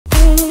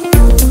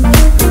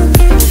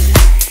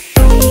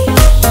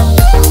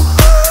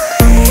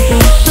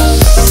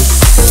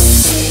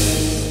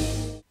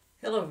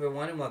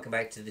welcome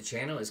back to the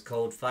channel. It's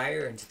Cold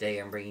Fire, and today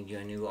I'm bringing you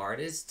a new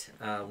artist,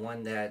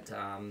 one that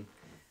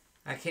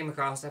I came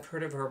across. I've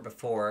heard of her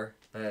before,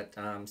 but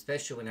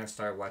especially when I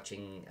started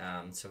watching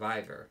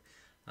Survivor.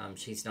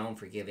 She's known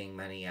for giving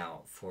money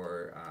out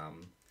for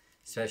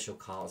special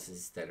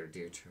causes that are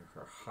dear to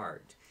her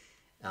heart.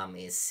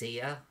 It's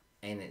Sia,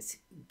 and it's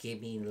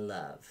Gimme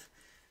Love.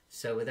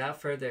 So without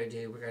further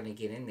ado, we're going to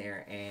get in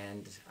there,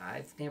 and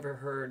I've never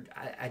heard,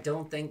 I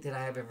don't think that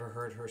I've ever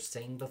heard her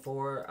sing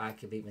before. I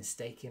could be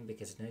mistaken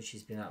because I know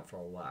she's been out for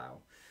a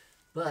while.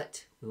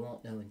 But we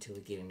won't know until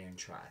we get in there and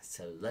try.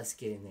 So let's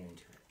get in there and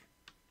do it.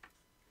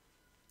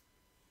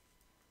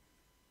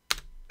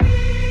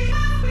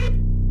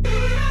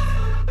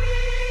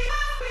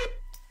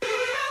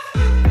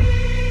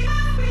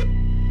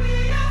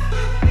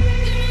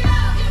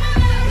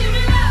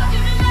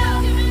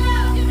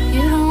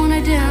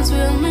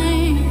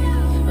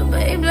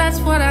 That's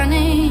what I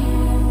need.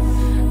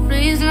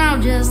 Please now,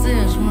 just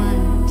this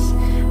once.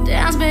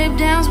 Dance,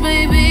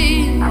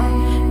 baby.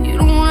 You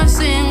don't wanna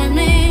sing with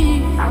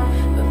me,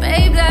 but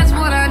babe, that's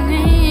what I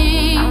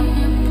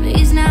need.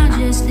 Please now,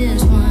 just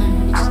this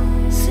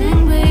once.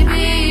 Sing,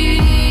 baby.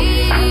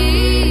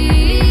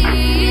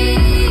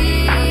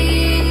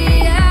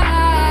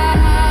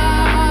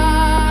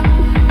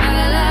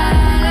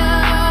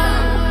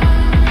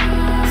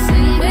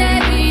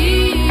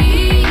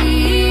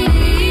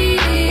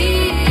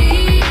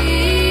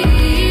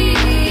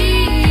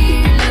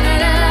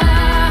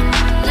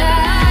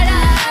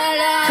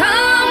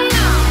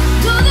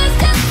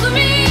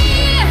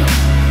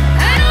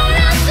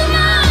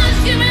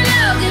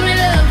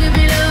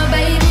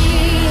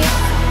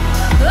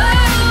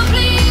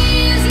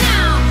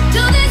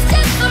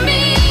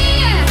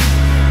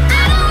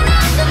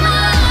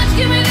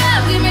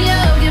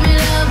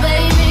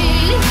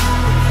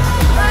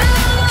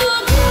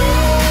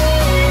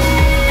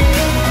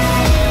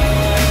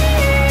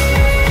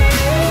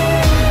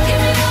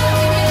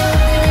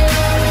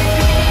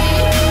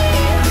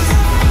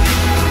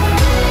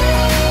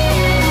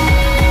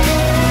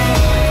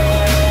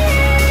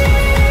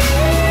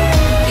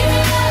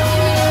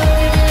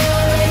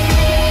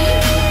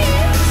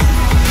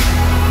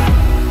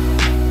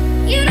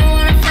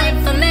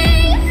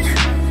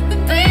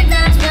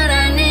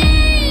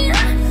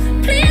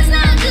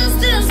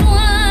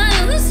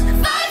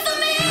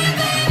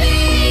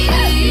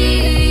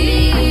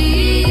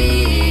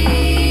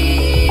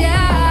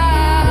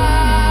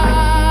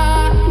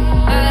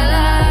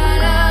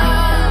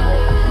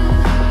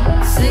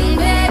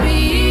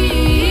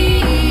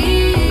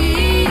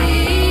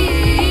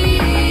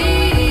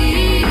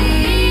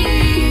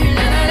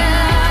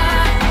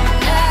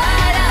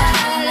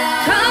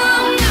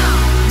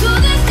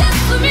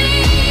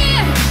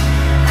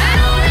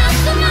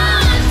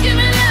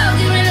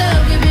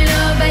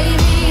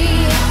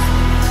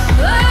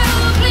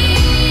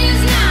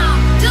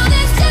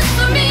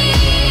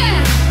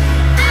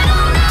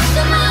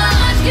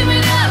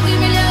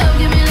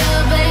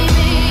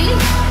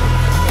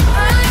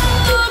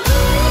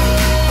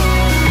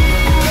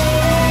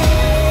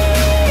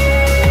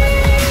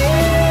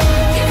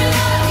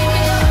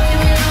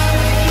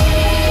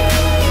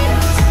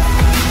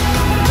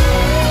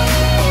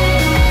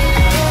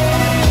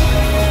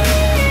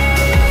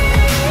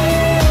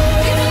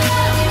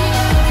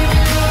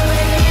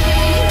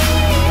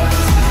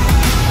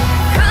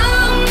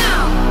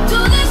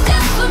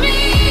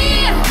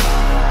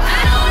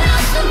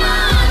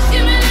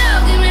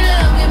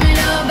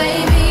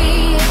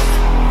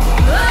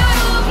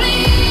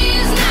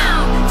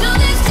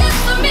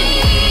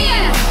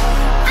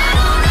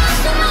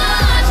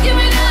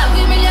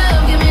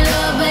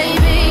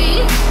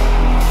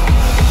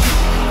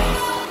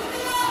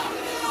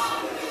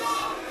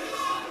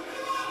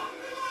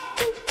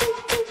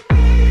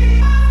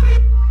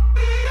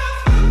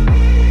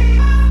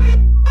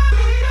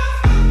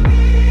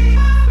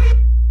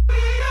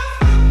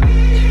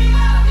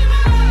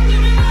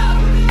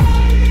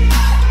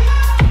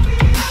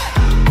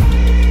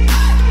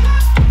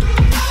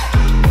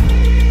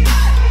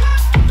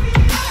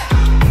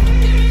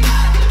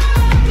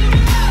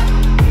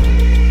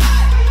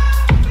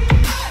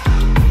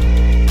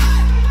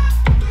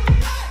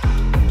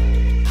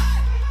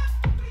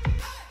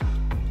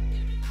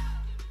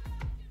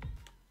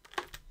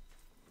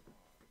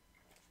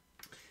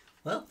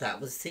 Well, that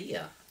was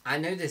Sia. I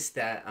noticed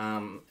that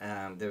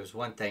there was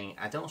one thing.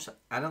 I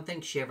don't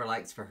think she ever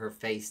likes for her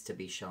face to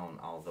be shown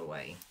all the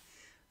way.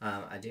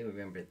 I do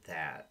remember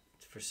that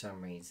for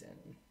some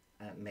reason.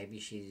 Maybe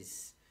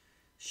she's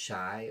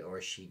shy,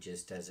 or she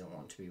just doesn't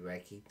want to be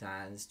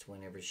recognized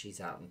whenever she's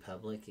out in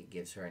public. It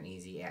gives her an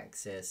easy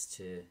access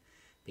to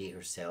be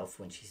herself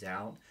when she's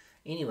out.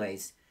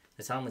 Anyways,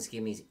 the song was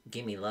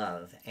Gimme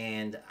Love,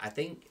 and I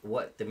think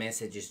what the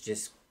message is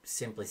just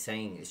simply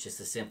saying is just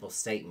a simple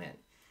statement.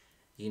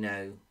 You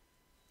know,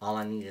 all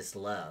I need is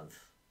love,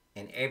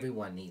 and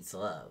everyone needs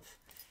love,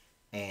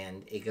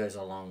 and it goes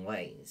a long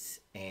ways.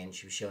 And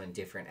she was showing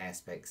different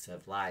aspects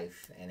of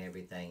life and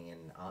everything,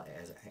 and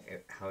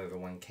how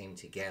everyone came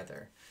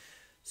together.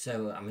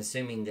 So I'm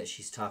assuming that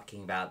she's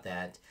talking about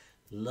that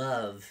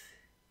love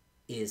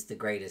is the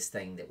greatest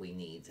thing that we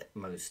need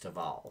most of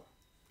all.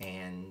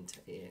 And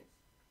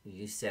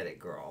you said it,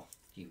 girl.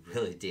 You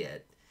really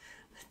did.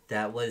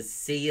 That was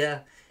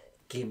Sia.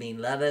 Gimme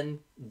lovin'.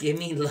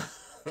 Gimme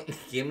love.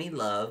 Gimme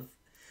love.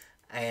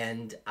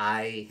 And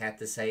I have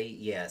to say,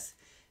 yes.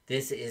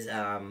 This is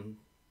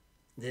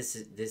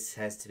this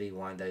has to be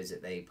one of those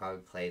that they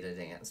probably play at a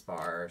dance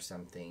bar or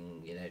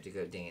something, you know, to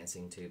go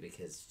dancing to,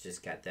 because it's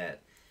just got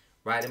that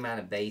right amount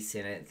of bass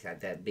in it. It's got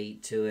that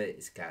beat to it.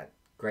 It's got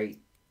great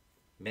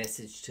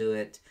message to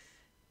it.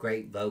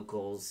 Great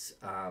vocals.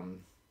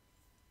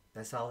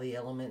 That's all the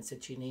elements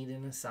that you need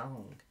in a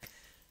song.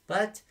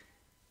 But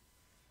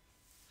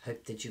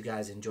hope that you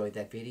guys enjoyed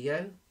that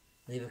video.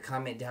 Leave a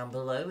comment down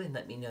below and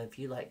let me know if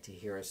you like to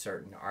hear a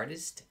certain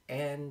artist.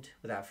 And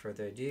without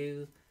further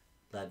ado,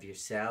 love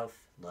yourself,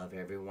 love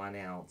everyone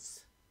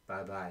else.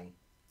 Bye-bye.